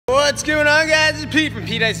What's going on, guys? It's Pete from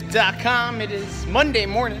PeteIce.com. It is Monday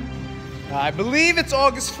morning. I believe it's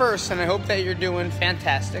August 1st, and I hope that you're doing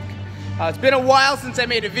fantastic. It's been a while since I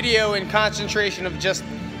made a video in concentration of just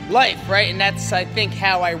life, right? And that's, I think,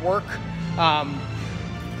 how I work.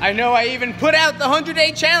 I know I even put out the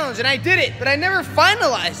 100-day challenge, and I did it, but I never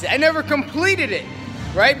finalized it. I never completed it,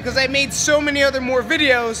 right? Because I made so many other more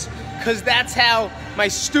videos, because that's how my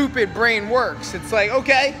stupid brain works. It's like,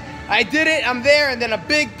 okay, I did it, I'm there, and then a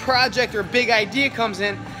big project or a big idea comes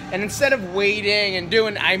in, and instead of waiting and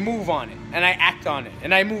doing, I move on it, and I act on it,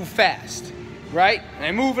 and I move fast, right? And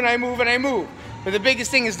I move, and I move, and I move. But the biggest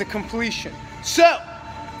thing is the completion. So,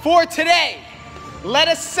 for today, let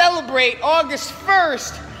us celebrate August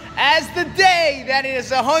 1st as the day that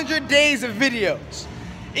is 100 days of videos.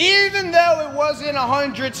 Even though it wasn't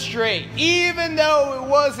 100 straight, even though it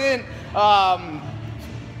wasn't,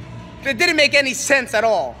 it didn't make any sense at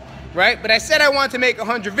all, right? But I said I wanted to make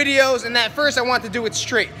 100 videos, and at first I wanted to do it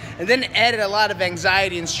straight, and then it added a lot of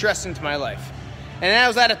anxiety and stress into my life. And I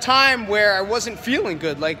was at a time where I wasn't feeling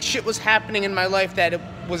good, like shit was happening in my life that it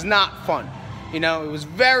was not fun. You know, it was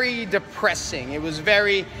very depressing, it was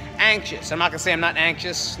very anxious. I'm not gonna say I'm not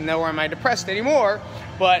anxious, nor am I depressed anymore,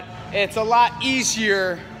 but it's a lot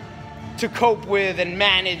easier to cope with and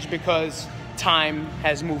manage because time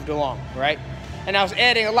has moved along, right? And I was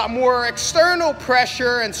adding a lot more external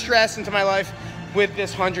pressure and stress into my life with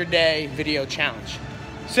this 100-day video challenge.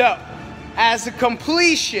 So, as a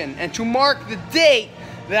completion and to mark the date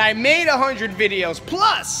that I made 100 videos,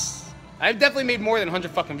 plus, I've definitely made more than 100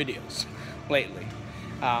 fucking videos lately.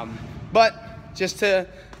 But just to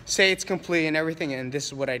say it's complete and everything, and this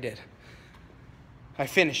is what I did. I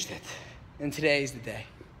finished it, and today is the day.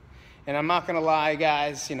 And I'm not gonna lie,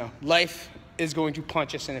 guys, you know, life is going to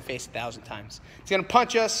punch us in the face 1,000 times. It's gonna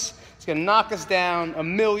punch us, it's gonna knock us down a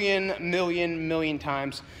million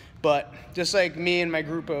times. But just like me and my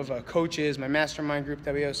group of coaches, my mastermind group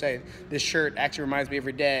that we always say, this shirt actually reminds me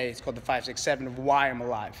every day. It's called the 567 of why I'm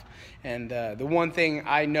alive. And the one thing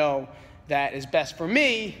I know that is best for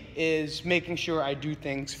me is making sure I do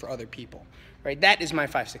things for other people, right? That is my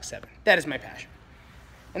 567. That is my passion.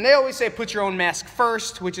 And they always say put your own mask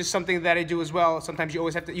first, which is something that I do as well. Sometimes you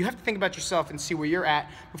have to think about yourself and see where you're at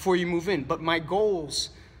before you move in. But my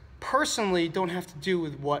goals personally don't have to do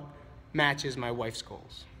with what matches my wife's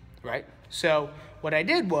goals, right? So what I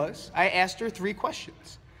did was I asked her 3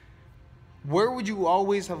 questions. Where would you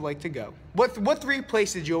always have liked to go? What 3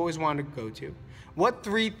 places did you always want to go to? What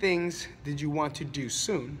 3 things did you want to do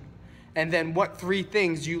soon? And then what 3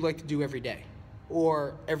 things do you like to do every day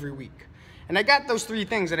or every week? And I got those 3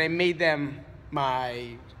 things and I made them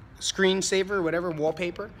my screensaver, whatever,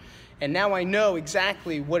 wallpaper. And now I know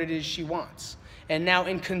exactly what it is she wants. And now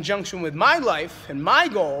in conjunction with my life and my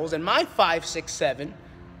goals and my 5, 6, 7,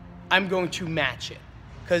 I'm going to match it.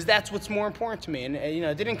 Because that's what's more important to me. And you know,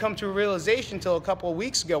 it didn't come to a realization until a couple of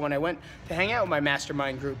weeks ago when I went to hang out with my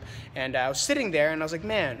mastermind group. And I was sitting there and I was like,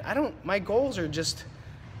 man, my goals are just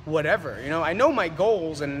whatever. You know, I know my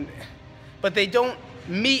goals, but they don't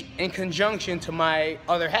meet in conjunction to my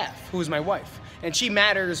other half, who is my wife. And she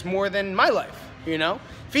matters more than my life, you know?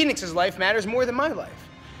 Phoenix's life matters more than my life.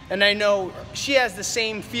 And I know she has the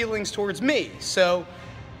same feelings towards me. So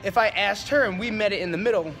if I asked her and we met it in the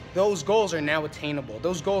middle, those goals are now attainable.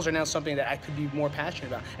 Those goals are now something that I could be more passionate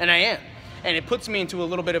about. And I am. And it puts me into a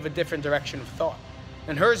little bit of a different direction of thought.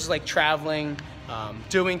 And hers is like traveling,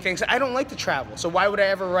 doing things. I don't like to travel. So why would I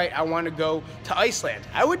ever write, I want to go to Iceland?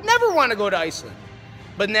 I would never want to go to Iceland.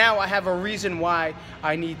 But now I have a reason why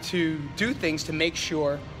I need to do things to make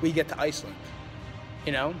sure we get to Iceland.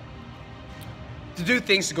 You know? To do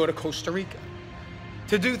things to go to Costa Rica.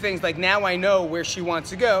 To do things like now I know where she wants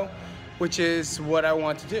to go, which is what I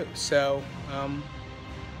want to do. So,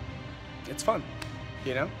 it's fun,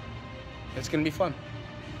 you know? It's gonna be fun.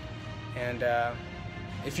 And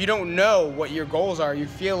if you don't know what your goals are, you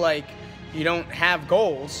feel like you don't have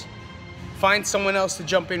goals, find someone else to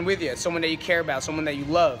jump in with you, someone that you care about, someone that you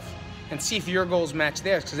love, and see if your goals match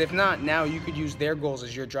theirs. Because if not, now you could use their goals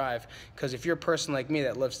as your drive. Because if you're a person like me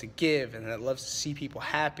that loves to give and that loves to see people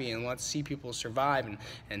happy and wants to see people survive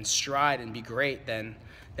and stride and be great, then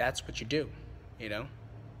that's what you do, you know?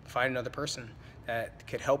 Find another person that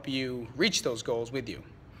could help you reach those goals with you.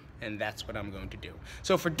 And that's what I'm going to do.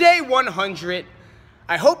 So for day 100,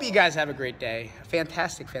 I hope you guys have a great day. A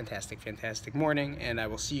fantastic morning. And I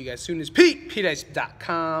will see you guys soon as Pete,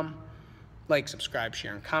 PeteIce.com. like, subscribe,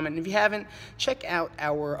 share, and comment. And if you haven't, check out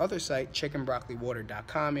our other site,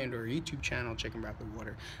 chickenbroccoliwater.com, and our YouTube channel, Chicken Broccoli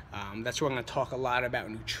Water. That's where I'm going to talk a lot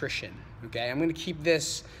about nutrition, okay? I'm going to keep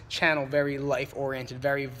this channel very life-oriented,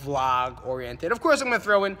 very vlog-oriented. Of course, I'm going to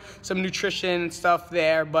throw in some nutrition stuff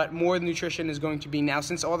there, but more nutrition is going to be now,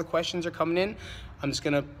 since all the questions are coming in, I'm just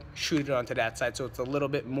going to shoot it onto that side, so it's a little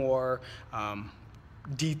bit more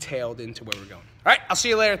detailed into where we're going. All right, I'll see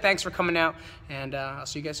you later. Thanks for coming out, and I'll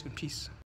see you guys soon. Peace.